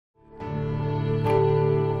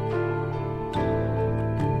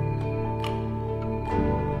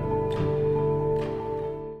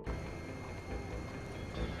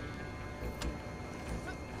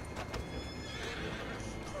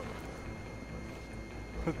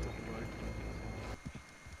What the fuck?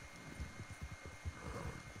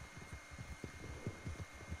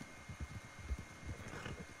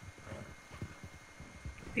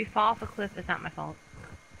 If you fall off a cliff, it's not my fault.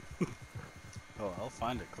 Oh, I'll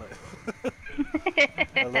find a cliff.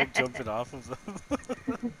 I like jumping off of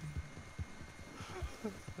them.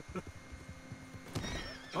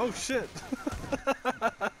 Oh shit!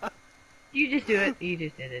 You just do it. You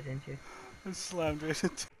just did it, didn't you? I slammed right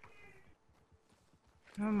into.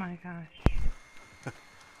 Oh my gosh.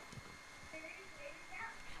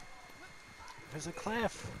 There's a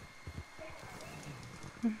cliff!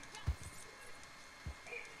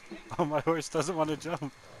 Oh, my horse doesn't want to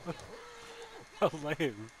jump. How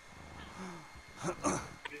lame.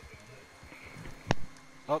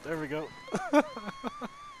 Oh, there we go. Oh,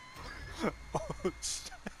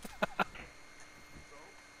 shit.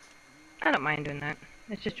 I don't mind doing that.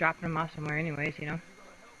 It's just dropping them off somewhere anyways, you know?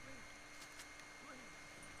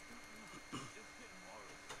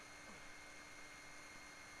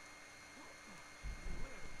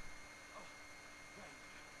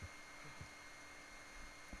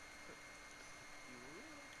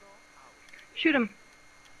 Shoot him.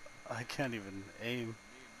 I can't even aim.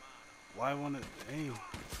 Why won't it aim?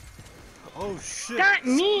 Oh shit! Not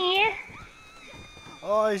me!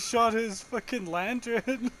 Oh, I shot his fucking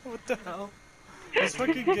lantern! What the hell? This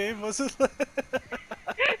fucking game wasn't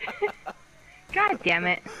God damn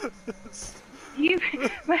it. You...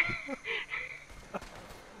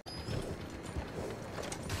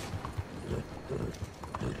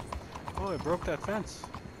 Oh, I broke that fence.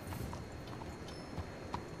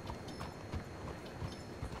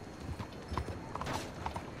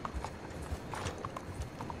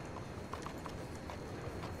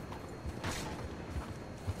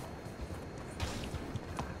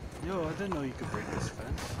 Yo, I didn't know you could break this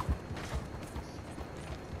fence.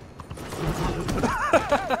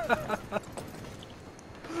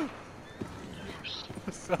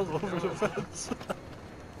 I fell over the fence.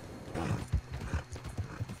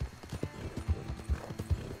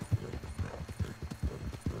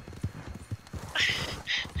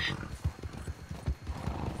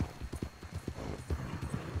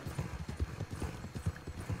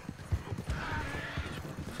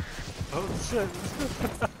 Oh shit!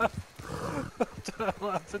 What the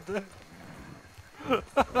hell happened there?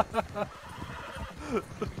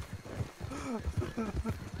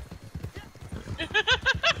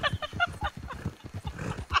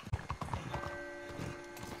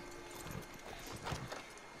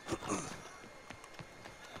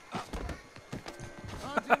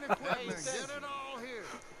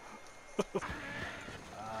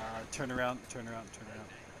 Turn around, turn around, turn around.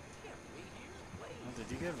 Oh, did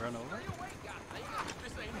you get run over?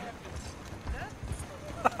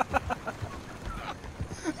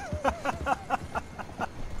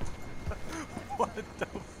 What the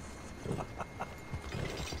fuck?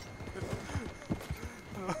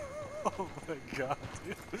 Oh my god,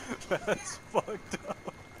 dude. That's fucked up.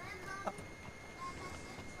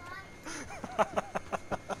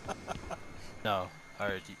 No,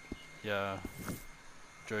 alright, yeah.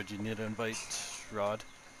 George, you need to invite Rod,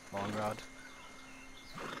 Long Rod.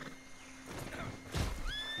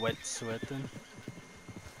 Wet sweating.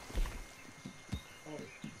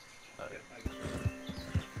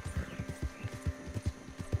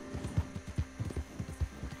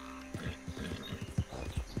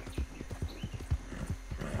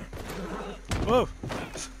 Whoa!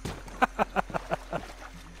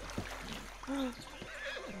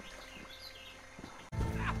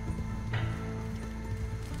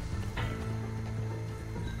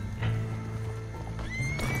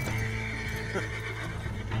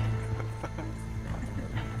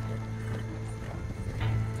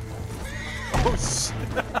 Oh shit!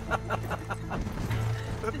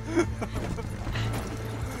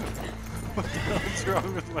 What the hell is wrong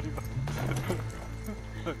with my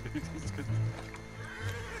He's good.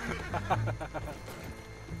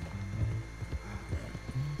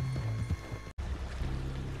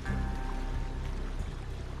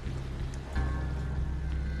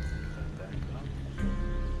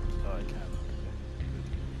 Oh, I can't.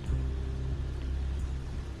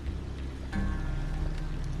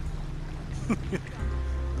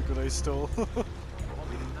 Look what I stole.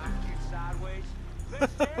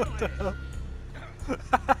 What the hell?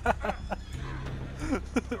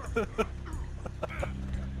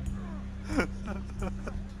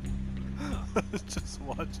 Just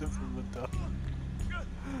watch it from the top.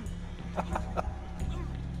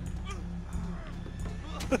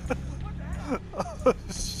 Oh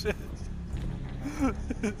shit.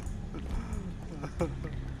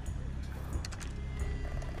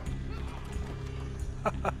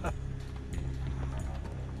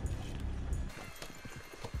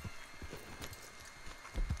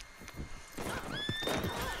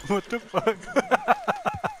 What the fuck?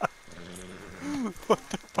 What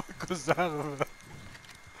the fuck was that about?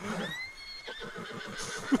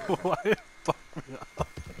 Why it fucked me up?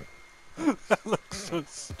 That looks so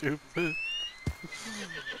stupid.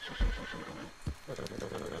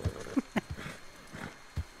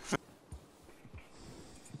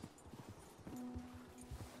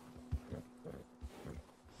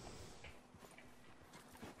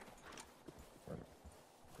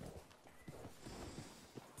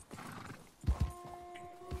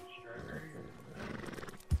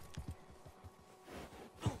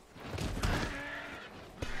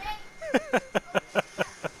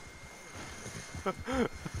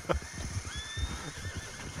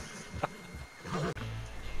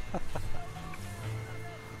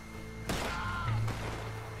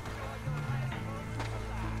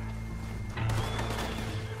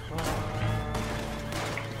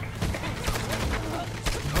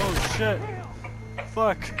 Oh shit!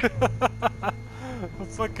 Fuck! A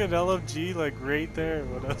fucking LMG like right there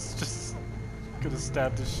when I was just gonna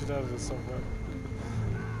stab the shit out of someone.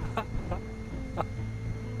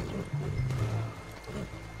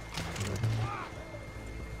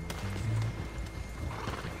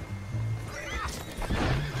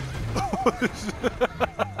 It is.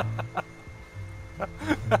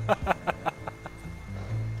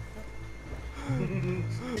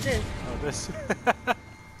 Oh, this.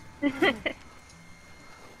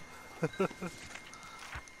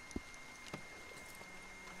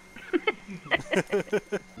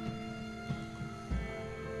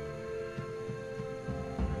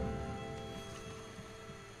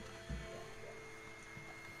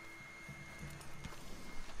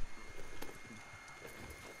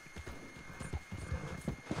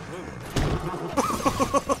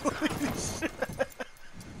 Holy shit.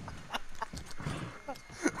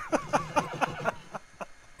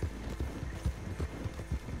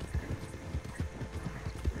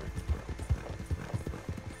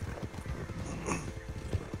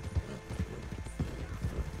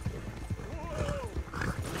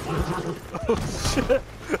 Oh shit!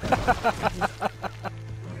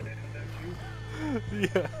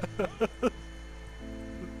 Yeah.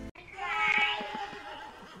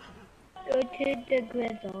 Go to the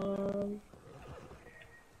griddle.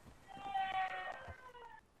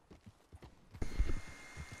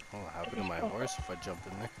 What will happen to my horse if I jump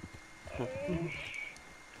in there? Oh,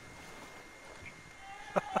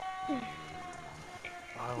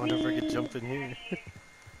 I wonder if I could jump in here.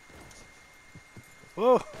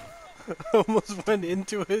 Whoa! I almost went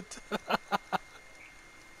into it.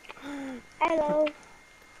 Hello.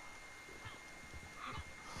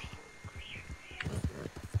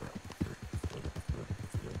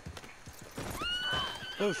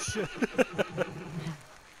 Oh shit.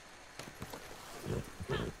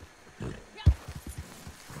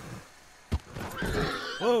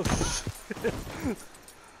 Whoa shit.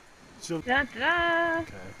 Jump. Da-da!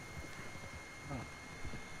 Okay.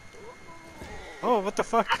 Oh, what the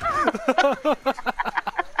fuck?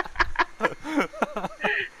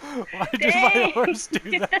 Why did my horse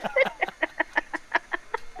do that?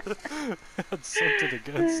 I had something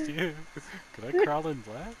against you. Could I crawl in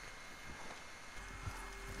black?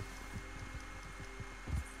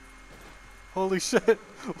 Holy shit!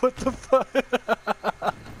 What the fuck?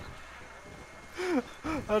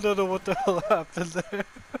 I don't know what the hell happened there.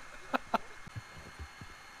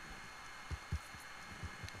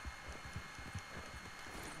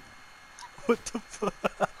 What the fuck?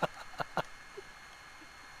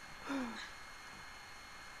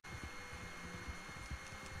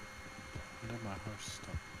 Where did my horse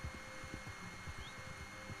stop?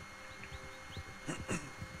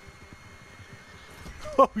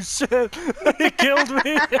 Oh shit! He killed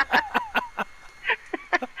me!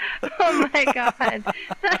 Oh my god!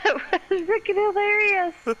 That was freaking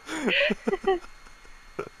hilarious!